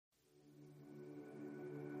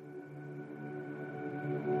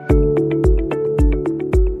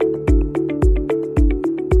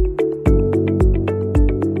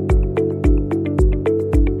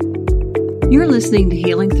You're listening to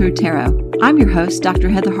Healing Through Tarot. I'm your host, Dr.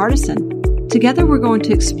 Heather Hardison. Together, we're going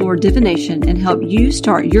to explore divination and help you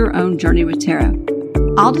start your own journey with tarot.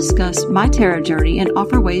 I'll discuss my tarot journey and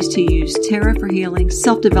offer ways to use tarot for healing,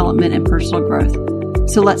 self-development, and personal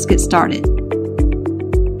growth. So let's get started.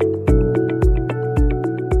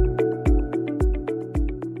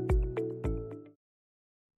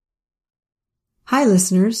 Hi,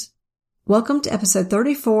 listeners. Welcome to episode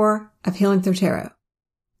 34 of Healing Through Tarot.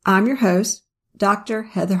 I'm your host, Dr.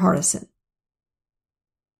 Heather Hardison.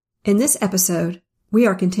 In this episode, we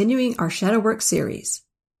are continuing our shadow work series.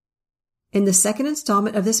 In the second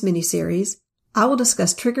installment of this mini-series, I will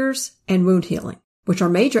discuss triggers and wound healing, which are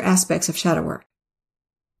major aspects of shadow work.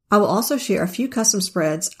 I will also share a few custom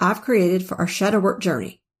spreads I've created for our shadow work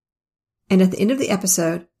journey. And at the end of the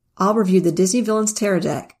episode, I'll review the Disney Villains Tarot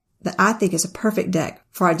deck that I think is a perfect deck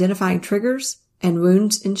for identifying triggers and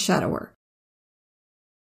wounds in shadow work.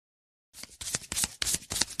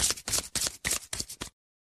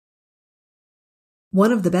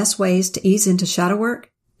 One of the best ways to ease into shadow work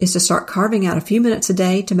is to start carving out a few minutes a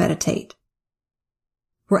day to meditate.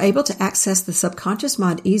 We're able to access the subconscious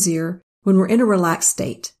mind easier when we're in a relaxed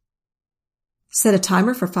state. Set a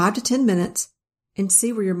timer for 5 to 10 minutes and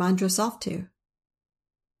see where your mind drifts off to.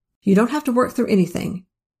 You don't have to work through anything.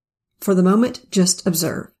 For the moment, just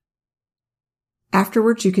observe.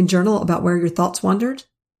 Afterwards, you can journal about where your thoughts wandered.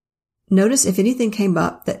 Notice if anything came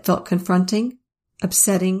up that felt confronting,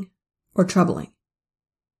 upsetting, or troubling.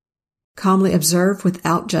 Calmly observe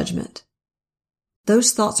without judgment.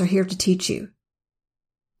 Those thoughts are here to teach you.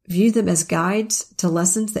 View them as guides to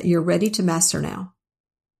lessons that you're ready to master now.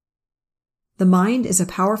 The mind is a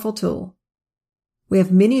powerful tool. We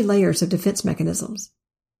have many layers of defense mechanisms.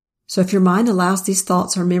 So if your mind allows these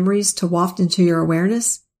thoughts or memories to waft into your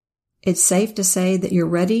awareness, it's safe to say that you're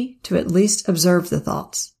ready to at least observe the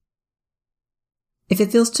thoughts. If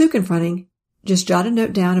it feels too confronting, just jot a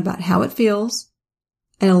note down about how it feels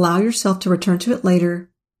and allow yourself to return to it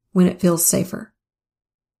later when it feels safer.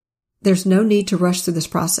 There's no need to rush through this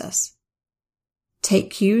process.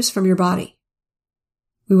 Take cues from your body.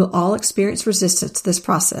 We will all experience resistance to this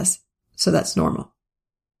process, so that's normal.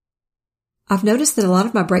 I've noticed that a lot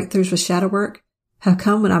of my breakthroughs with shadow work have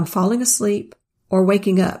come when I'm falling asleep or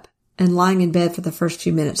waking up and lying in bed for the first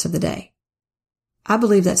few minutes of the day. I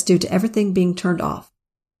believe that's due to everything being turned off.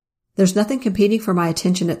 There's nothing competing for my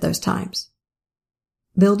attention at those times.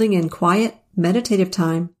 Building in quiet, meditative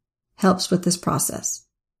time helps with this process.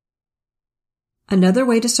 Another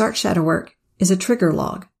way to start shadow work is a trigger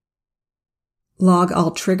log. Log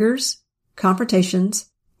all triggers,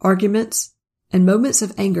 confrontations, arguments, and moments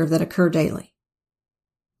of anger that occur daily.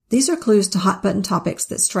 These are clues to hot-button topics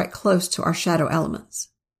that strike close to our shadow elements.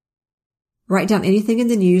 Write down anything in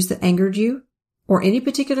the news that angered you or any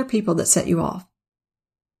particular people that set you off.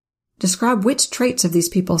 Describe which traits of these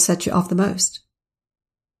people set you off the most.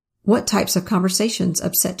 What types of conversations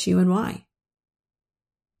upset you and why?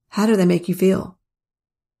 How do they make you feel?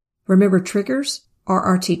 Remember, triggers are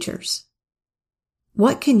our teachers.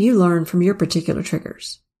 What can you learn from your particular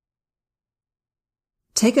triggers?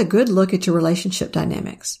 Take a good look at your relationship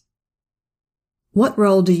dynamics. What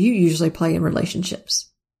role do you usually play in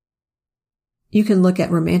relationships? You can look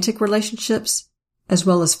at romantic relationships as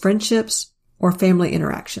well as friendships or family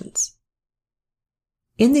interactions.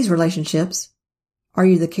 In these relationships, are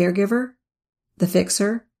you the caregiver, the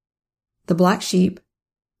fixer, the black sheep,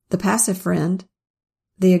 the passive friend,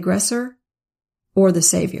 the aggressor, or the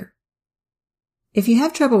savior? If you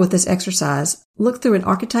have trouble with this exercise, look through an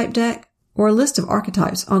archetype deck or a list of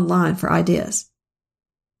archetypes online for ideas.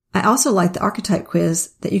 I also like the archetype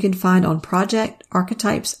quiz that you can find on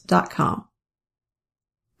projectarchetypes.com.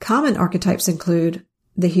 Common archetypes include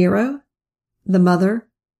the hero, the mother,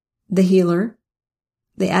 the healer,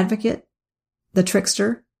 the advocate, the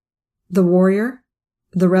trickster, the warrior,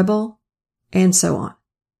 the rebel, and so on.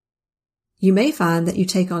 You may find that you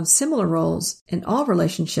take on similar roles in all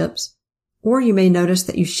relationships, or you may notice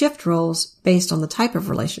that you shift roles based on the type of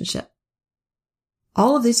relationship.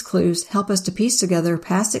 All of these clues help us to piece together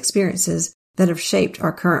past experiences that have shaped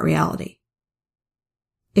our current reality.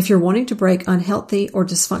 If you're wanting to break unhealthy or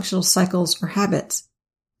dysfunctional cycles or habits,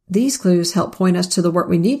 these clues help point us to the work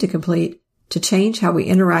we need to complete to change how we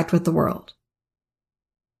interact with the world.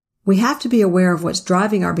 We have to be aware of what's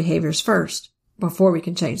driving our behaviors first before we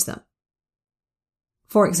can change them.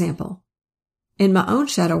 For example, in my own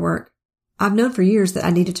shadow work, I've known for years that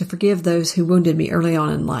I needed to forgive those who wounded me early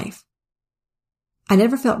on in life. I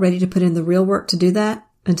never felt ready to put in the real work to do that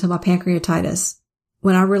until my pancreatitis,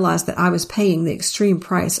 when I realized that I was paying the extreme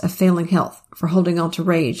price of failing health for holding on to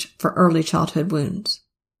rage for early childhood wounds.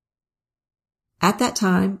 At that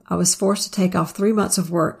time, I was forced to take off 3 months of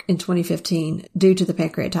work in 2015 due to the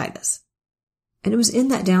pancreatitis. And it was in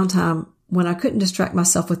that downtime, when I couldn't distract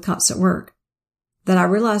myself with constant work, that I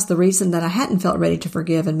realized the reason that I hadn't felt ready to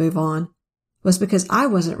forgive and move on was because I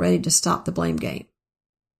wasn't ready to stop the blame game.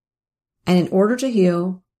 And in order to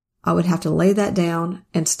heal, I would have to lay that down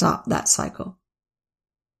and stop that cycle.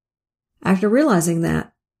 After realizing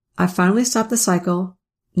that, I finally stopped the cycle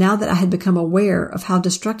now that I had become aware of how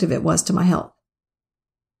destructive it was to my health.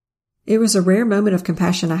 It was a rare moment of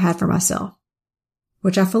compassion I had for myself,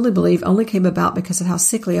 which I fully believe only came about because of how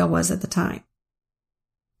sickly I was at the time.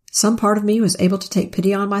 Some part of me was able to take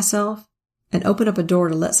pity on myself and open up a door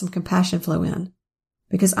to let some compassion flow in,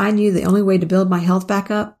 because I knew the only way to build my health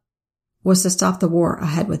back up was to stop the war I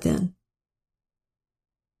had within.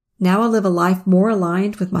 Now I live a life more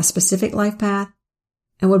aligned with my specific life path,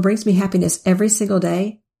 and what brings me happiness every single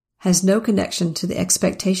day has no connection to the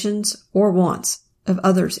expectations or wants of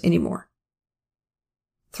others anymore.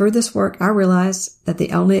 Through this work, I realized that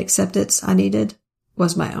the only acceptance I needed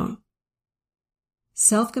was my own.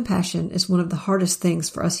 Self-compassion is one of the hardest things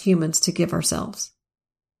for us humans to give ourselves.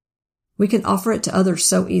 We can offer it to others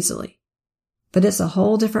so easily, but it's a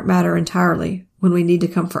whole different matter entirely when we need to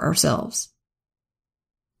come for ourselves.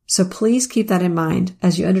 So please keep that in mind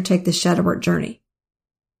as you undertake this shadow work journey.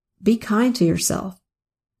 Be kind to yourself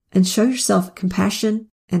and show yourself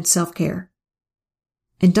compassion and self-care.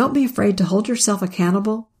 And don't be afraid to hold yourself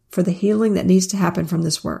accountable for the healing that needs to happen from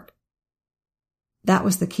this work. That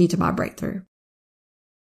was the key to my breakthrough.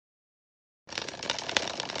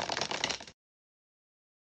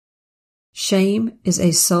 Shame is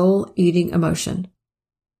a soul-eating emotion.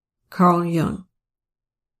 Carl Jung.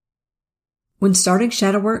 When starting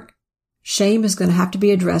shadow work, shame is going to have to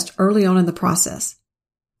be addressed early on in the process.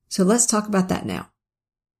 So let's talk about that now.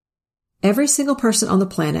 Every single person on the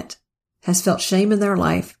planet has felt shame in their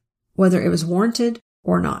life, whether it was warranted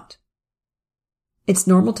or not. It's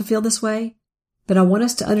normal to feel this way, but I want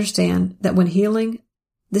us to understand that when healing,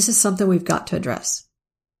 this is something we've got to address.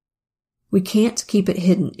 We can't keep it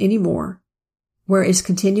hidden anymore, where it is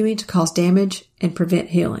continuing to cause damage and prevent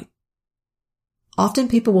healing. Often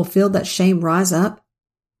people will feel that shame rise up,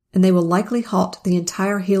 and they will likely halt the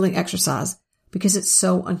entire healing exercise because it's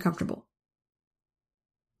so uncomfortable.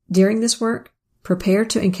 During this work, prepare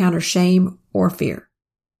to encounter shame or fear.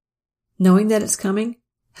 Knowing that it's coming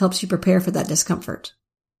helps you prepare for that discomfort.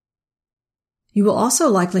 You will also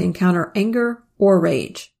likely encounter anger or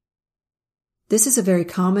rage. This is a very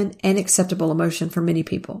common and acceptable emotion for many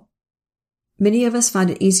people. Many of us find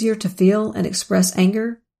it easier to feel and express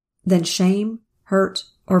anger than shame, hurt,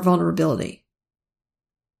 or vulnerability.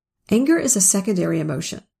 Anger is a secondary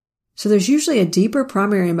emotion, so there's usually a deeper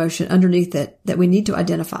primary emotion underneath it that we need to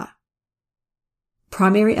identify.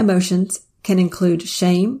 Primary emotions can include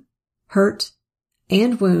shame, hurt,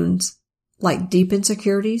 and wounds like deep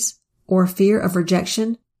insecurities or fear of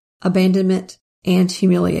rejection, abandonment, and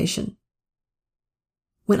humiliation.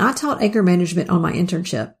 When I taught anger management on my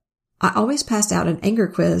internship, I always passed out an anger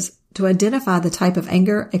quiz to identify the type of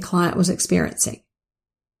anger a client was experiencing.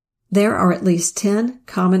 There are at least 10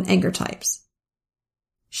 common anger types.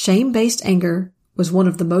 Shame-based anger was one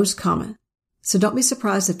of the most common, so don't be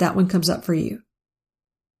surprised if that one comes up for you.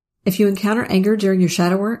 If you encounter anger during your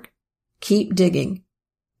shadow work, keep digging,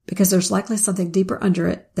 because there's likely something deeper under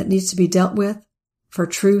it that needs to be dealt with for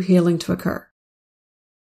true healing to occur.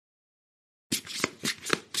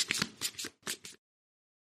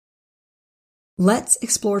 Let's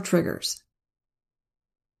explore triggers.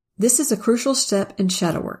 This is a crucial step in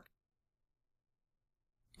shadow work.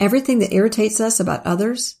 Everything that irritates us about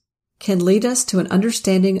others can lead us to an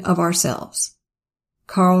understanding of ourselves.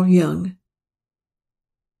 Carl Jung.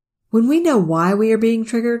 When we know why we are being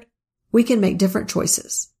triggered, we can make different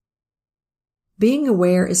choices. Being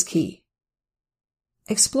aware is key.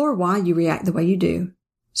 Explore why you react the way you do,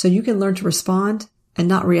 so you can learn to respond and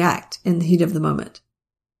not react in the heat of the moment.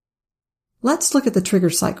 Let's look at the trigger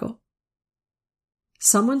cycle.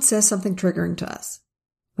 Someone says something triggering to us.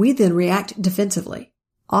 We then react defensively,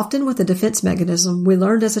 often with a defense mechanism we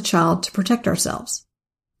learned as a child to protect ourselves.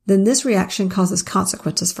 Then this reaction causes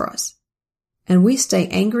consequences for us, and we stay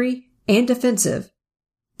angry and defensive,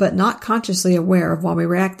 but not consciously aware of why we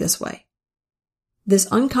react this way. This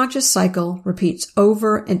unconscious cycle repeats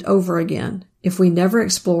over and over again if we never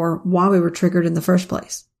explore why we were triggered in the first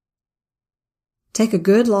place. Take a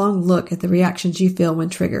good long look at the reactions you feel when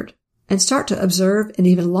triggered, and start to observe and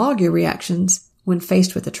even log your reactions when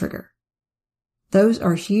faced with a trigger. Those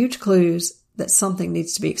are huge clues that something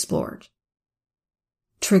needs to be explored.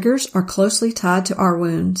 Triggers are closely tied to our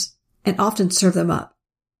wounds and often serve them up.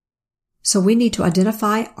 So we need to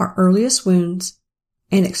identify our earliest wounds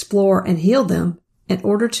and explore and heal them in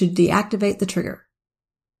order to deactivate the trigger.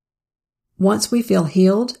 Once we feel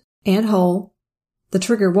healed and whole, the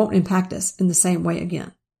trigger won't impact us in the same way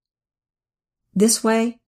again. This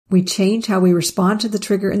way, we change how we respond to the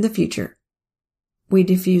trigger in the future. We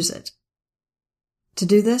diffuse it. To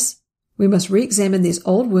do this, we must re-examine these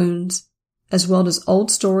old wounds as well as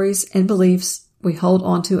old stories and beliefs we hold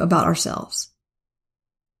onto about ourselves.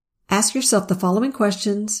 Ask yourself the following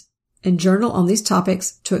questions and journal on these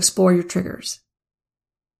topics to explore your triggers.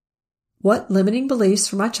 What limiting beliefs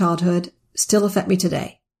from my childhood still affect me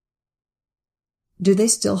today? Do they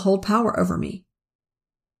still hold power over me?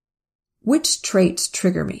 Which traits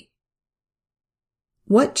trigger me?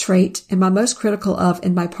 What trait am I most critical of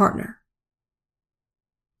in my partner?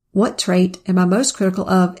 What trait am I most critical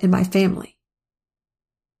of in my family?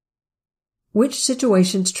 Which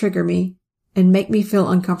situations trigger me and make me feel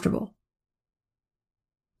uncomfortable?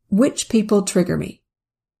 Which people trigger me?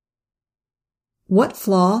 What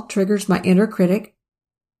flaw triggers my inner critic?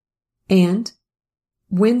 And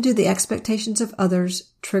when do the expectations of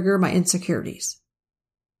others trigger my insecurities?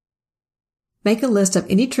 Make a list of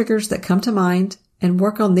any triggers that come to mind and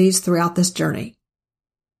work on these throughout this journey.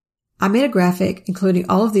 I made a graphic including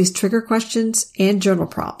all of these trigger questions and journal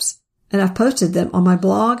prompts, and I've posted them on my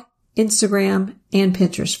blog, Instagram, and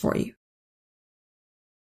Pinterest for you.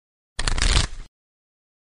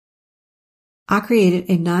 I created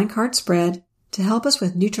a 9-card spread to help us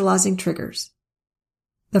with neutralizing triggers.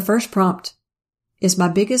 The first prompt is my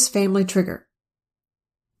biggest family trigger.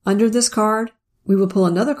 Under this card, we will pull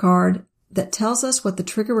another card that tells us what the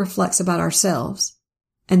trigger reflects about ourselves,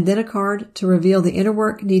 and then a card to reveal the inner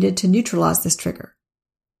work needed to neutralize this trigger.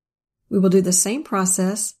 We will do the same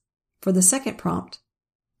process for the second prompt,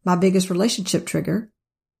 my biggest relationship trigger,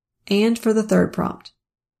 and for the third prompt,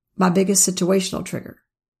 my biggest situational trigger.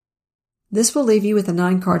 This will leave you with a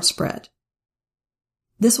 9-card spread.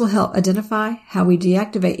 This will help identify how we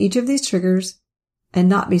deactivate each of these triggers and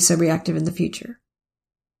not be so reactive in the future.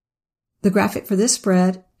 The graphic for this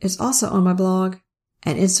spread is also on my blog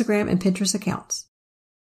and Instagram and Pinterest accounts.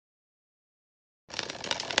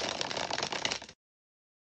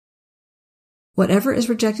 Whatever is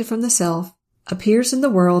rejected from the self appears in the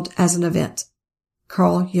world as an event.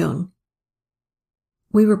 Carl Jung.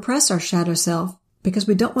 We repress our shadow self because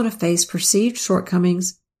we don't want to face perceived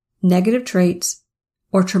shortcomings, negative traits,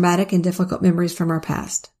 or traumatic and difficult memories from our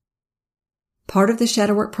past. Part of the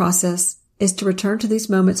shadow work process is to return to these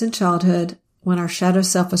moments in childhood when our shadow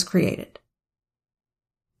self was created.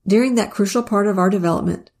 During that crucial part of our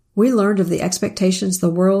development, we learned of the expectations the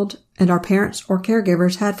world and our parents or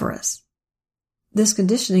caregivers had for us. This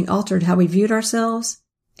conditioning altered how we viewed ourselves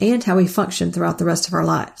and how we functioned throughout the rest of our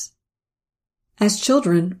lives. As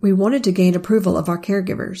children, we wanted to gain approval of our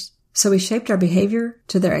caregivers, so we shaped our behavior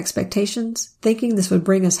to their expectations, thinking this would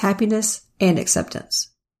bring us happiness and acceptance.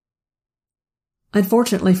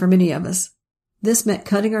 Unfortunately for many of us, this meant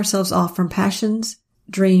cutting ourselves off from passions,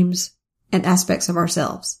 dreams, and aspects of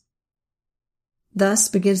ourselves. Thus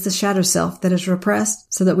begins the shadow self that is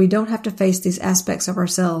repressed so that we don't have to face these aspects of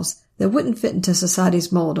ourselves that wouldn't fit into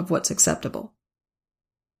society's mold of what's acceptable.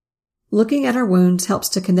 Looking at our wounds helps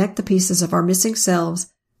to connect the pieces of our missing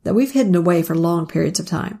selves that we've hidden away for long periods of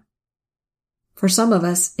time. For some of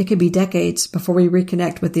us, it could be decades before we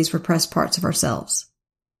reconnect with these repressed parts of ourselves.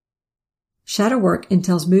 Shadow work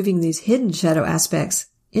entails moving these hidden shadow aspects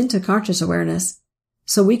into conscious awareness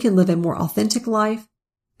so we can live a more authentic life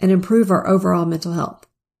and improve our overall mental health.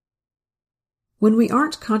 When we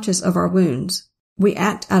aren't conscious of our wounds, we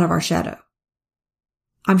act out of our shadow.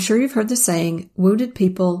 I'm sure you've heard the saying, wounded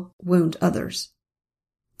people wound others.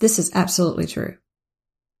 This is absolutely true.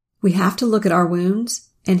 We have to look at our wounds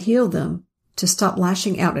and heal them to stop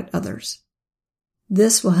lashing out at others.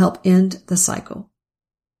 This will help end the cycle.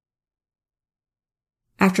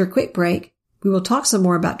 After a quick break, we will talk some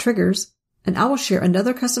more about triggers, and I will share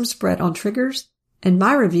another custom spread on triggers and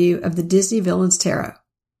my review of the Disney Villains Tarot.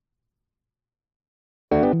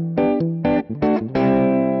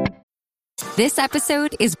 This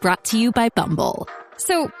episode is brought to you by Bumble.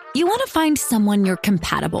 So, you want to find someone you're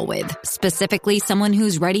compatible with, specifically someone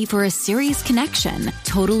who's ready for a serious connection,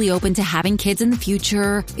 totally open to having kids in the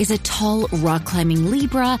future, is a tall, rock-climbing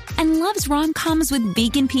Libra, and loves rom-coms with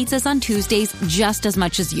vegan pizzas on Tuesdays just as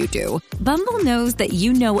much as you do. Bumble knows that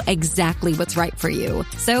you know exactly what's right for you.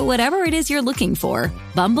 So whatever it is you're looking for,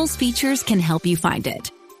 Bumble's features can help you find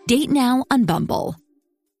it. Date now on Bumble.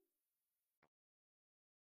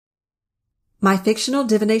 My fictional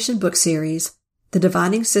divination book series, the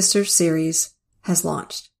Divining Sisters series, has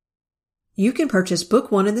launched. you can purchase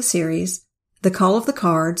book 1 in the series, The Call of the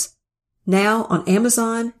Cards, now on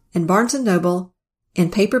Amazon and Barnes & Noble in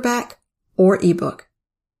paperback or ebook.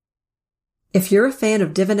 If you're a fan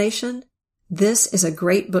of divination, this is a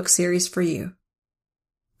great book series for you.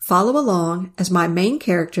 Follow along as my main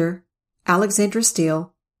character, Alexandra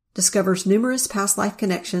Steele, discovers numerous past life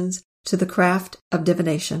connections to the craft of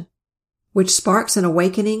divination, which sparks an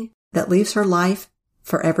awakening that leaves her life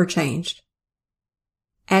forever changed.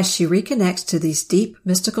 As she reconnects to these deep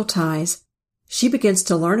mystical ties, she begins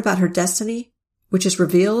to learn about her destiny, which is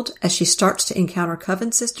revealed as she starts to encounter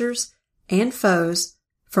coven sisters and foes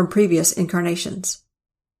from previous incarnations.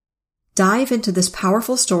 Dive into this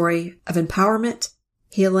powerful story of empowerment,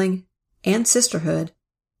 healing, and sisterhood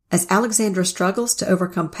as Alexandra struggles to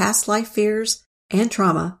overcome past life fears and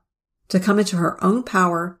trauma to come into her own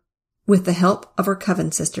power with the help of her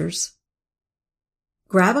coven sisters.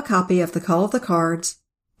 Grab a copy of The Call of the Cards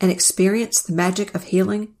and experience the magic of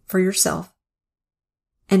healing for yourself.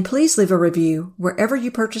 And please leave a review wherever you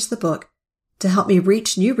purchase the book to help me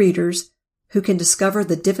reach new readers who can discover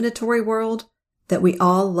the divinatory world that we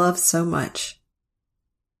all love so much.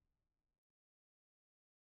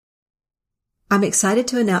 I'm excited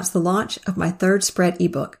to announce the launch of my 3rd spread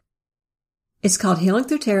ebook. It's called Healing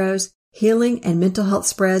Through Tarot's Healing and Mental Health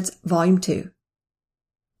Spreads Volume 2.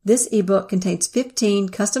 This ebook contains 15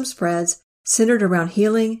 custom spreads centered around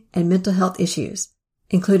healing and mental health issues,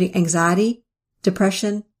 including anxiety,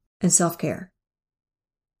 depression, and self-care.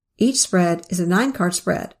 Each spread is a 9-card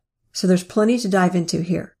spread, so there's plenty to dive into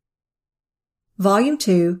here. Volume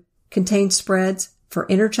 2 contains spreads for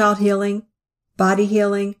inner child healing, body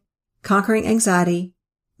healing, conquering anxiety,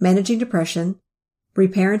 managing depression,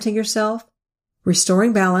 reparenting yourself,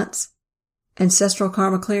 restoring balance, ancestral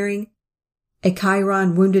karma clearing, a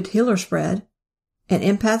Chiron wounded healer spread, an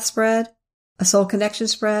empath spread, a soul connection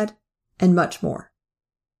spread, and much more.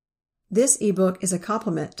 This ebook is a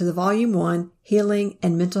complement to the Volume 1 Healing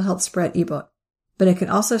and Mental Health Spread ebook, but it can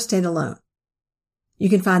also stand alone. You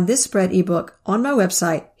can find this spread ebook on my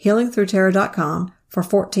website, healingthroughtarot.com, for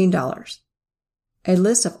 $14. A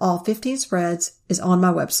list of all 15 spreads is on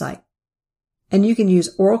my website, and you can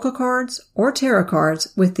use oracle cards or tarot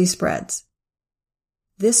cards with these spreads.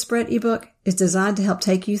 This spread ebook is designed to help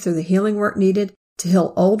take you through the healing work needed to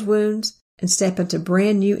heal old wounds and step into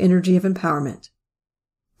brand new energy of empowerment.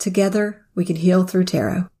 Together, we can heal through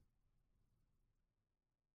tarot.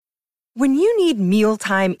 When you need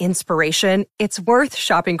mealtime inspiration, it's worth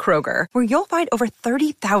shopping Kroger, where you'll find over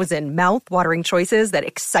 30,000 mouth-watering choices that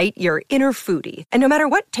excite your inner foodie. And no matter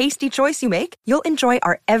what tasty choice you make, you'll enjoy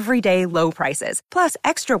our everyday low prices, plus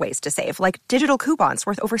extra ways to save, like digital coupons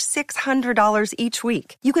worth over $600 each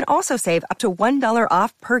week. You can also save up to $1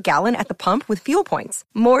 off per gallon at the pump with fuel points.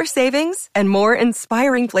 More savings and more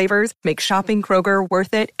inspiring flavors make shopping Kroger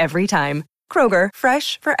worth it every time. Kroger,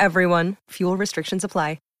 fresh for everyone. Fuel restrictions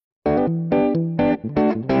apply.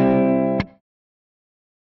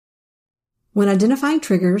 When identifying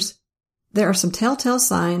triggers, there are some telltale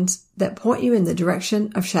signs that point you in the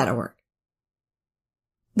direction of shadow work.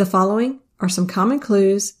 The following are some common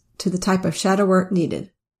clues to the type of shadow work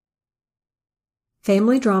needed.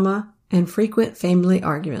 Family drama and frequent family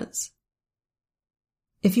arguments.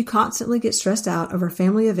 If you constantly get stressed out over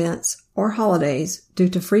family events or holidays due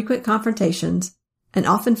to frequent confrontations and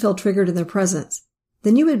often feel triggered in their presence,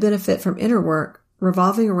 then you would benefit from inner work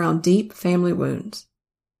revolving around deep family wounds.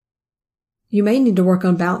 You may need to work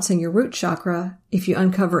on balancing your root chakra if you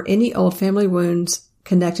uncover any old family wounds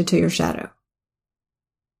connected to your shadow.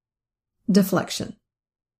 Deflection.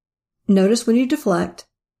 Notice when you deflect,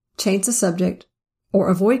 change the subject, or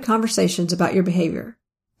avoid conversations about your behavior,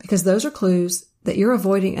 because those are clues that you're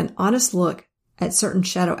avoiding an honest look at certain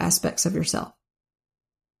shadow aspects of yourself.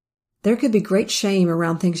 There could be great shame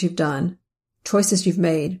around things you've done, choices you've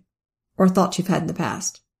made, or thoughts you've had in the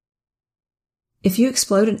past. If you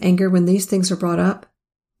explode in anger when these things are brought up,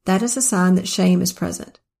 that is a sign that shame is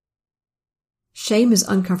present. Shame is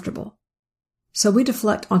uncomfortable, so we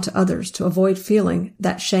deflect onto others to avoid feeling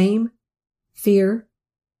that shame, fear,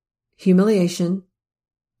 humiliation,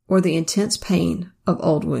 or the intense pain of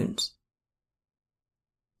old wounds.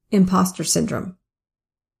 Imposter syndrome.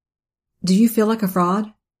 Do you feel like a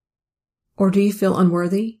fraud? Or do you feel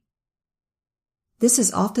unworthy? This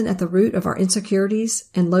is often at the root of our insecurities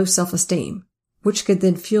and low self-esteem, which could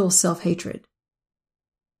then fuel self-hatred.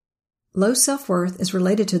 Low self-worth is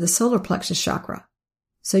related to the solar plexus chakra,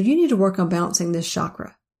 so you need to work on balancing this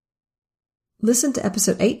chakra. Listen to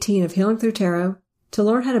episode 18 of Healing Through Tarot to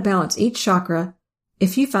learn how to balance each chakra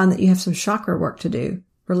if you find that you have some chakra work to do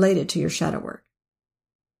related to your shadow work.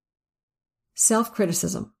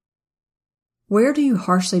 Self-criticism. Where do you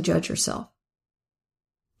harshly judge yourself?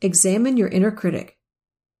 Examine your inner critic.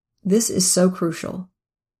 This is so crucial.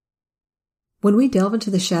 When we delve into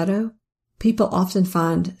the shadow, people often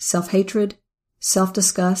find self-hatred,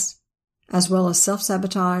 self-disgust, as well as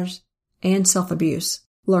self-sabotage and self-abuse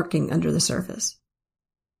lurking under the surface.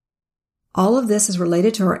 All of this is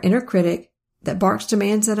related to our inner critic that barks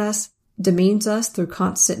demands at us, demeans us through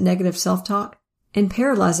constant negative self-talk, and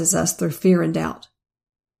paralyzes us through fear and doubt.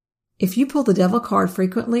 If you pull the devil card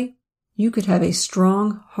frequently, you could have a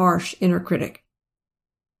strong, harsh inner critic.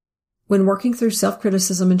 When working through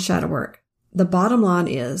self-criticism and shadow work, the bottom line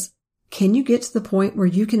is, can you get to the point where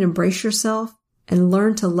you can embrace yourself and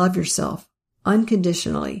learn to love yourself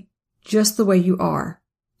unconditionally, just the way you are,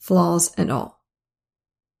 flaws and all?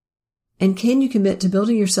 And can you commit to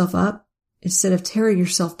building yourself up instead of tearing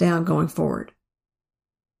yourself down going forward?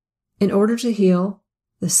 In order to heal,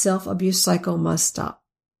 the self-abuse cycle must stop.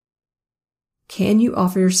 Can you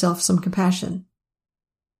offer yourself some compassion?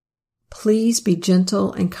 Please be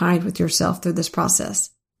gentle and kind with yourself through this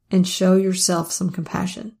process and show yourself some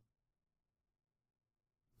compassion.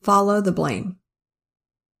 Follow the blame.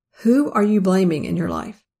 Who are you blaming in your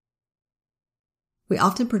life? We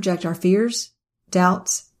often project our fears,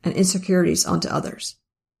 doubts, and insecurities onto others.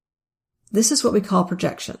 This is what we call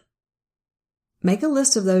projection. Make a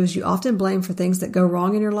list of those you often blame for things that go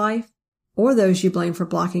wrong in your life, or those you blame for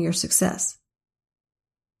blocking your success.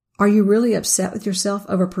 Are you really upset with yourself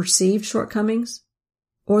over perceived shortcomings,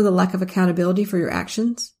 or the lack of accountability for your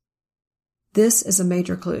actions? This is a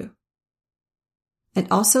major clue. And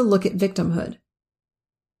also look at victimhood.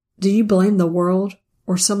 Do you blame the world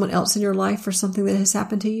or someone else in your life for something that has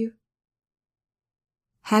happened to you?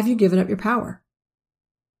 Have you given up your power?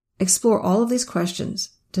 Explore all of these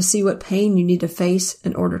questions to see what pain you need to face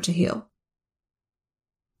in order to heal.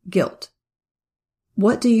 Guilt.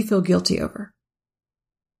 What do you feel guilty over?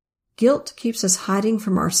 Guilt keeps us hiding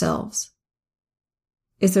from ourselves.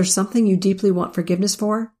 Is there something you deeply want forgiveness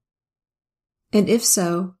for? And if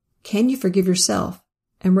so, can you forgive yourself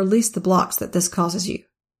and release the blocks that this causes you?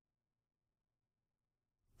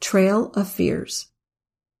 Trail of fears.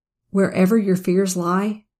 Wherever your fears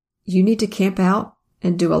lie, you need to camp out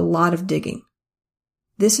and do a lot of digging.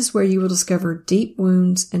 This is where you will discover deep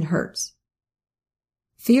wounds and hurts.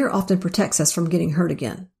 Fear often protects us from getting hurt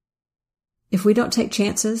again. If we don't take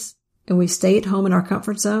chances and we stay at home in our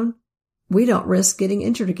comfort zone, we don't risk getting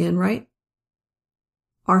injured again, right?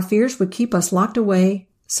 Our fears would keep us locked away,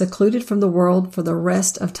 secluded from the world for the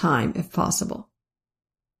rest of time if possible.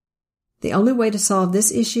 The only way to solve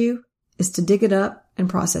this issue is to dig it up and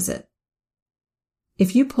process it.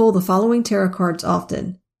 If you pull the following tarot cards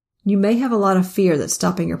often, you may have a lot of fear that's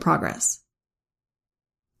stopping your progress.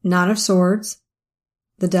 Nine of Swords,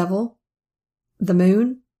 the Devil, the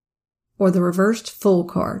Moon, or the reversed Fool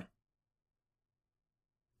card.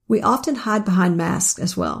 We often hide behind masks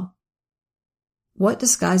as well. What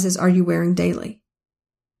disguises are you wearing daily?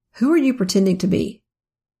 Who are you pretending to be?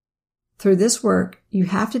 Through this work, you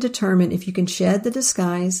have to determine if you can shed the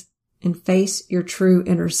disguise and face your true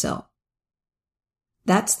inner self.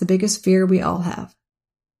 That's the biggest fear we all have.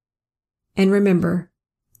 And remember,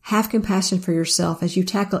 have compassion for yourself as you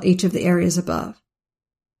tackle each of the areas above.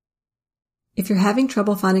 If you're having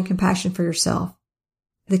trouble finding compassion for yourself,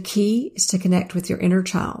 the key is to connect with your inner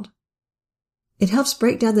child. It helps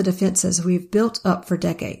break down the defenses we've built up for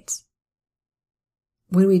decades.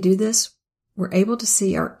 When we do this, we're able to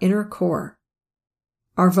see our inner core,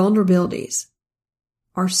 our vulnerabilities,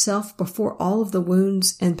 our self before all of the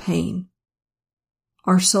wounds and pain,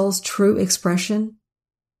 our soul's true expression,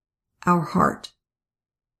 our heart.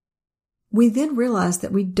 We then realize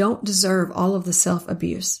that we don't deserve all of the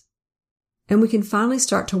self-abuse, and we can finally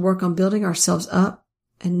start to work on building ourselves up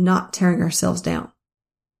and not tearing ourselves down.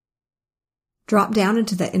 Drop down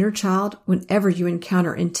into that inner child whenever you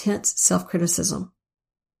encounter intense self-criticism.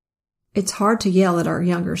 It's hard to yell at our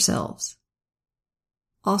younger selves.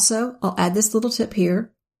 Also, I'll add this little tip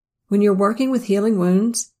here. When you're working with healing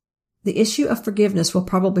wounds, the issue of forgiveness will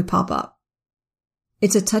probably pop up.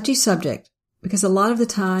 It's a touchy subject because a lot of the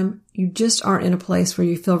time you just aren't in a place where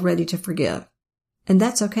you feel ready to forgive, and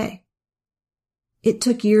that's okay. It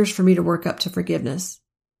took years for me to work up to forgiveness,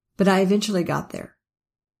 but I eventually got there.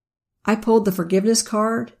 I pulled the forgiveness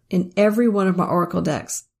card in every one of my oracle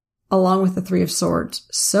decks, along with the Three of Swords,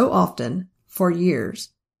 so often, for years,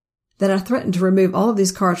 that I threatened to remove all of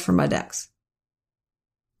these cards from my decks.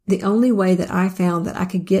 The only way that I found that I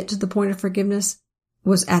could get to the point of forgiveness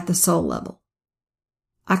was at the soul level.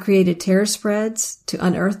 I created tarot spreads to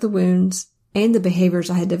unearth the wounds and the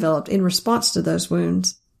behaviors I had developed in response to those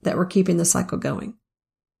wounds that were keeping the cycle going.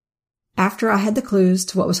 After I had the clues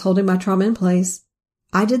to what was holding my trauma in place,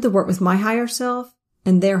 I did the work with my higher self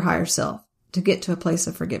and their higher self to get to a place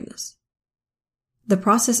of forgiveness. The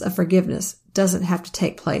process of forgiveness doesn't have to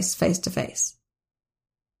take place face to face.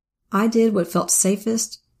 I did what felt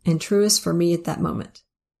safest and truest for me at that moment.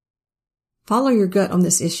 Follow your gut on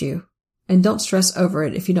this issue and don't stress over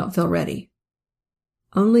it if you don't feel ready.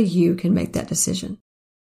 Only you can make that decision.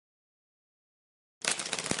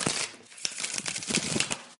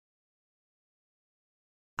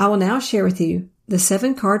 I will now share with you the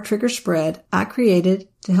 7-card trigger spread I created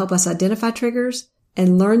to help us identify triggers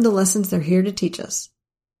and learn the lessons they're here to teach us.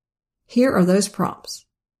 Here are those prompts.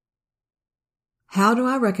 How do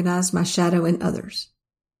I recognize my shadow in others?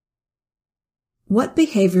 What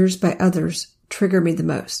behaviors by others trigger me the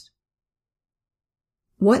most?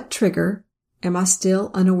 What trigger am I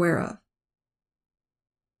still unaware of?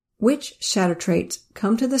 Which shadow traits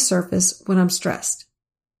come to the surface when I'm stressed?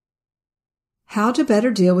 How to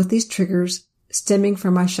better deal with these triggers stemming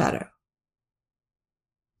from my shadow?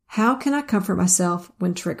 How can I comfort myself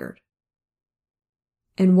when triggered?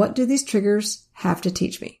 And what do these triggers have to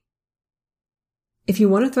teach me? If you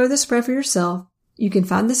want to throw this spread for yourself, you can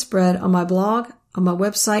find the spread on my blog on my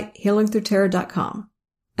website, healingthroughtarot.com.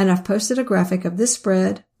 And I've posted a graphic of this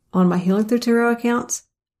spread on my Healing Through Tarot accounts,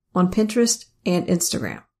 on Pinterest and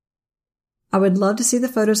Instagram. I would love to see the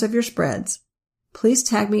photos of your spreads. Please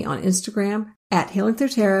tag me on Instagram at Healing Through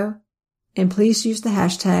Tarot, and please use the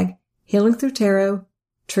hashtag Healing Through Tarot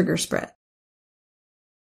Trigger Spread.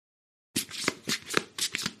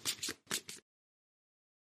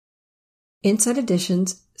 Inside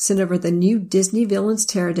Editions sent over the new Disney Villains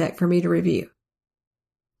Tarot deck for me to review.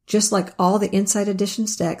 Just like all the Inside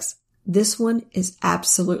Editions decks, this one is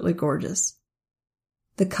absolutely gorgeous.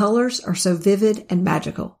 The colors are so vivid and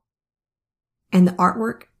magical, and the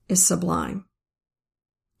artwork is sublime.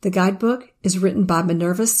 The guidebook is written by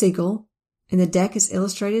Minerva Siegel, and the deck is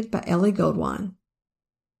illustrated by Ellie Goldwine.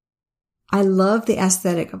 I love the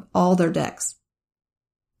aesthetic of all their decks.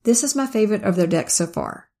 This is my favorite of their decks so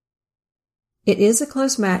far. It is a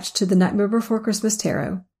close match to the Nightmare Before Christmas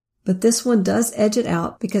Tarot, but this one does edge it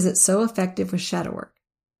out because it's so effective with shadow work.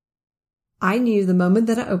 I knew the moment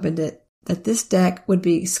that I opened it that this deck would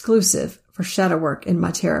be exclusive for shadow work in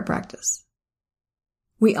my tarot practice.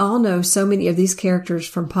 We all know so many of these characters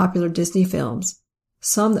from popular Disney films,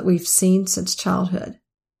 some that we've seen since childhood.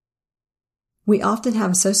 We often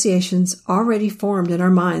have associations already formed in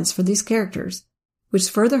our minds for these characters,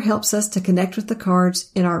 which further helps us to connect with the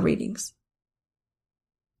cards in our readings.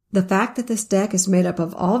 The fact that this deck is made up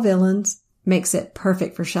of all villains makes it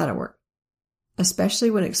perfect for shadow work,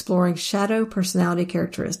 especially when exploring shadow personality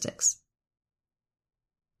characteristics.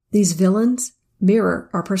 These villains mirror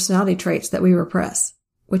our personality traits that we repress,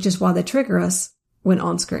 which is why they trigger us when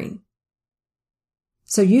on screen.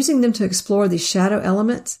 So using them to explore these shadow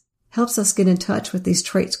elements helps us get in touch with these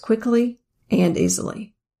traits quickly and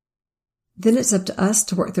easily. Then it's up to us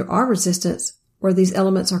to work through our resistance where these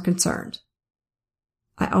elements are concerned.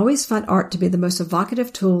 I always find art to be the most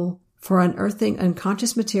evocative tool for unearthing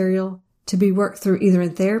unconscious material to be worked through either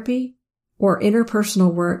in therapy or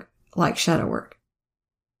interpersonal work like shadow work.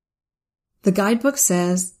 The guidebook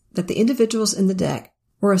says that the individuals in the deck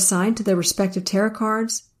were assigned to their respective tarot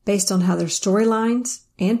cards based on how their storylines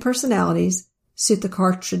and personalities suit the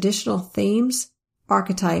card's traditional themes,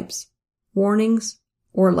 archetypes, warnings,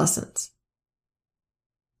 or lessons.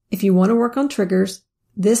 If you want to work on triggers,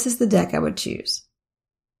 this is the deck I would choose.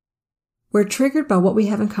 We're triggered by what we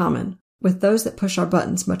have in common with those that push our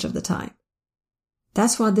buttons much of the time.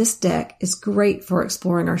 That's why this deck is great for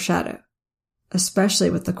exploring our shadow, especially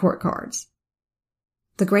with the court cards.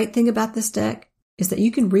 The great thing about this deck is that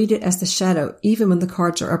you can read it as the shadow even when the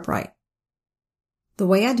cards are upright. The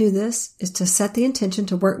way I do this is to set the intention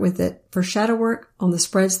to work with it for shadow work on the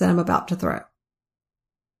spreads that I'm about to throw.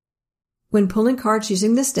 When pulling cards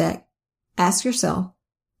using this deck, ask yourself,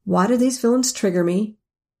 why do these villains trigger me,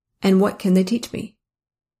 and what can they teach me?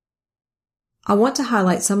 I want to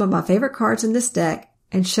highlight some of my favorite cards in this deck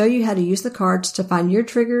and show you how to use the cards to find your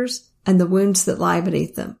triggers and the wounds that lie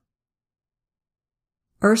beneath them.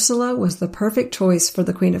 Ursula was the perfect choice for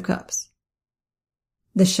the Queen of Cups.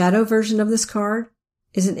 The shadow version of this card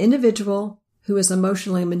is an individual who is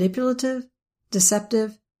emotionally manipulative,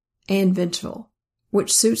 deceptive, and vengeful,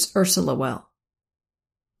 which suits Ursula well.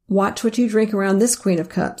 Watch what you drink around this Queen of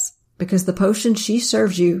Cups, because the potion she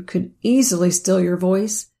serves you could easily still your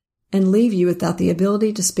voice and leave you without the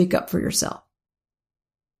ability to speak up for yourself.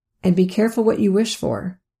 And be careful what you wish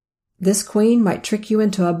for. This queen might trick you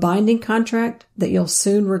into a binding contract that you'll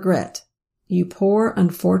soon regret, you poor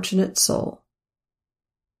unfortunate soul.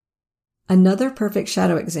 Another perfect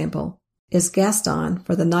shadow example is Gaston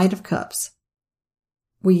for the Knight of Cups.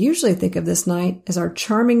 We usually think of this knight as our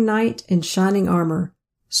charming knight in shining armor,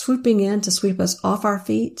 swooping in to sweep us off our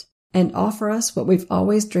feet and offer us what we've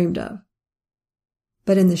always dreamed of.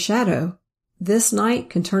 But in the shadow, this knight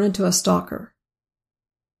can turn into a stalker.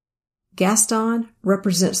 Gaston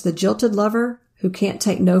represents the jilted lover who can't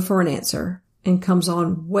take no for an answer and comes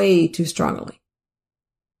on way too strongly.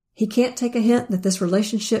 He can't take a hint that this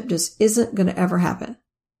relationship just isn't going to ever happen.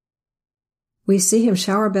 We see him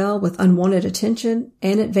shower Belle with unwanted attention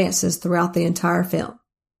and advances throughout the entire film.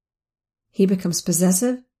 He becomes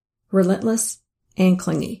possessive, relentless, and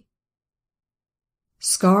clingy.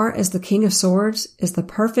 Scar as the King of Swords is the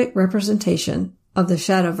perfect representation of the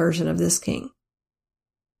shadow version of this king.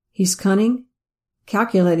 He's cunning,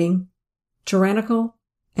 calculating, tyrannical,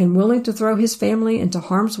 and willing to throw his family into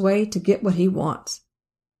harm's way to get what he wants.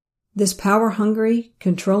 This power-hungry,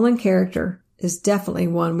 controlling character is definitely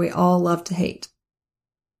one we all love to hate.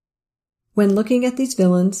 When looking at these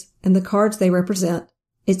villains and the cards they represent,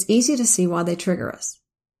 it's easy to see why they trigger us.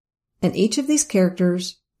 And each of these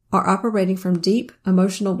characters are operating from deep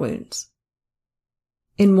emotional wounds.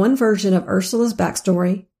 In one version of Ursula's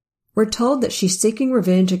backstory, we're told that she's seeking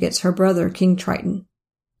revenge against her brother, King Triton.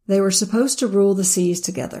 They were supposed to rule the seas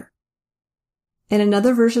together. In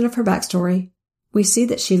another version of her backstory, we see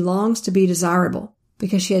that she longs to be desirable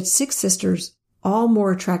because she had 6 sisters, all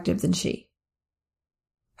more attractive than she.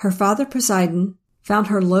 Her father, Poseidon, found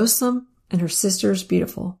her loathsome and her sisters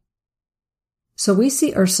beautiful. So we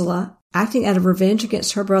see Ursula acting out of revenge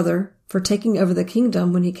against her brother for taking over the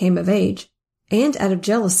kingdom when he came of age, and out of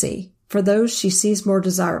jealousy for those she sees more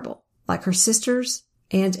desirable, like her sisters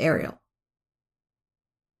and Ariel.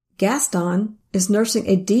 Gaston is nursing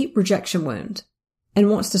a deep rejection wound and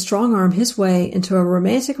wants to strong-arm his way into a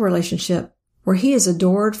romantic relationship where he is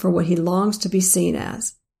adored for what he longs to be seen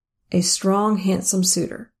as, a strong, handsome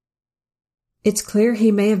suitor. It's clear he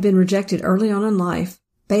may have been rejected early on in life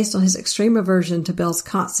based on his extreme aversion to Belle's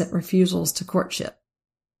constant refusals to courtship.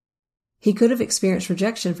 He could have experienced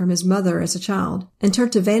rejection from his mother as a child and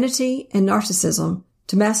turned to vanity and narcissism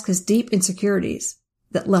to mask his deep insecurities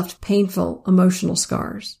that left painful emotional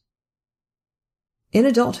scars. In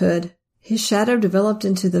adulthood, his shadow developed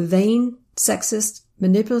into the vain, sexist,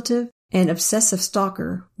 manipulative, and obsessive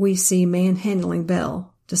stalker we see manhandling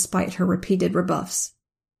Belle despite her repeated rebuffs.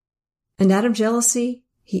 And out of jealousy,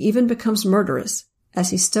 he even becomes murderous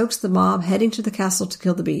as he stokes the mob heading to the castle to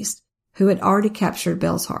kill the beast, who had already captured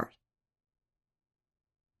Belle's heart.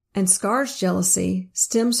 And Scar's jealousy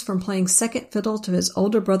stems from playing second fiddle to his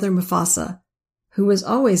older brother Mufasa, who was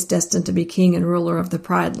always destined to be king and ruler of the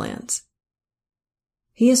Pride Lands.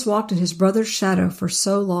 He has walked in his brother's shadow for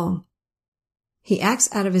so long. He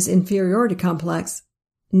acts out of his inferiority complex,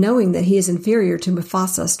 knowing that he is inferior to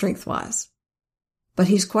Mufasa strength-wise. But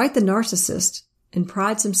he's quite the narcissist and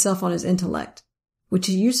prides himself on his intellect, which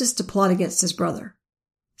he uses to plot against his brother.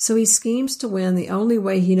 So he schemes to win the only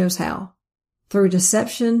way he knows how, through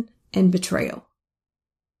deception and betrayal.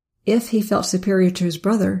 If he felt superior to his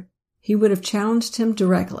brother, he would have challenged him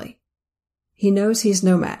directly. He knows he's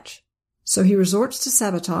no match, so he resorts to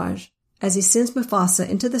sabotage as he sends Mufasa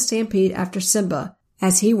into the stampede after Simba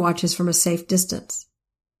as he watches from a safe distance.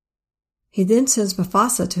 He then sends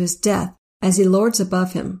Mufasa to his death as he lords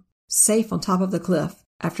above him, safe on top of the cliff,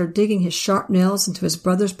 after digging his sharp nails into his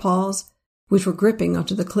brother's paws, which were gripping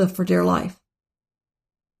onto the cliff for dear life.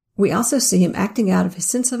 We also see him acting out of his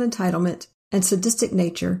sense of entitlement and sadistic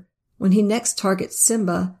nature when he next targets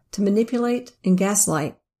Simba to manipulate and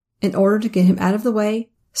gaslight in order to get him out of the way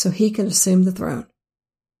so he can assume the throne.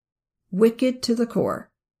 Wicked to the core.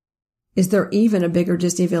 Is there even a bigger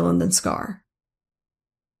Disney villain than Scar?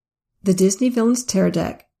 The Disney Villains Tarot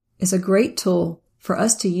Deck is a great tool for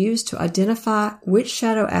us to use to identify which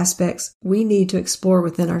shadow aspects we need to explore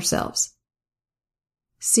within ourselves.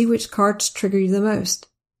 See which cards trigger you the most,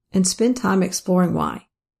 and spend time exploring why.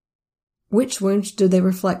 Which wounds do they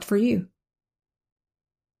reflect for you?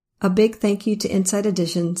 A big thank you to Insight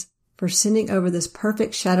Editions for sending over this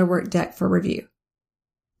perfect shadow work deck for review.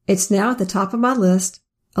 It's now at the top of my list,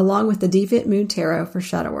 along with the Deviant Moon Tarot for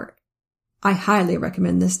shadow work. I highly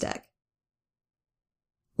recommend this deck.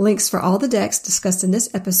 Links for all the decks discussed in this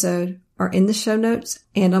episode are in the show notes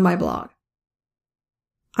and on my blog.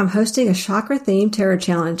 I'm hosting a chakra-themed tarot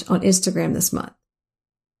challenge on Instagram this month.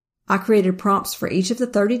 I created prompts for each of the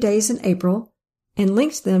 30 days in April and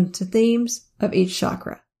linked them to themes of each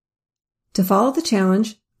chakra. To follow the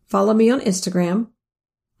challenge, follow me on Instagram.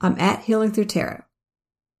 I'm at Healing Through Tarot.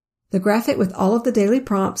 The graphic with all of the daily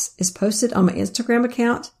prompts is posted on my Instagram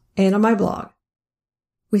account and on my blog.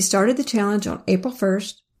 We started the challenge on April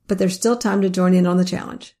 1st, but there's still time to join in on the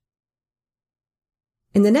challenge.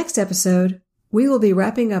 In the next episode, we will be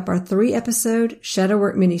wrapping up our 3-episode Shadow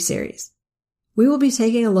Work mini-series. We will be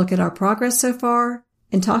taking a look at our progress so far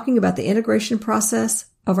and talking about the integration process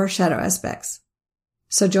of our shadow aspects.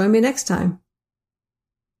 So join me next time.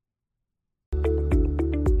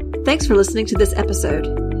 Thanks for listening to this episode.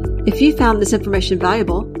 If you found this information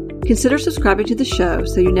valuable, consider subscribing to the show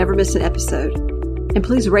so you never miss an episode. And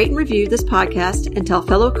please rate and review this podcast and tell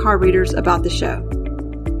fellow card readers about the show.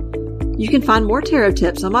 You can find more tarot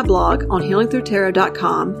tips on my blog on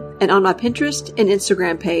healingthroughtarot.com and on my Pinterest and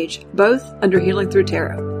Instagram page, both under Healing Through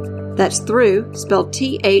Tarot. That's through, spelled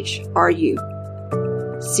T-H-R-U.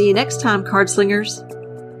 See you next time, card slingers.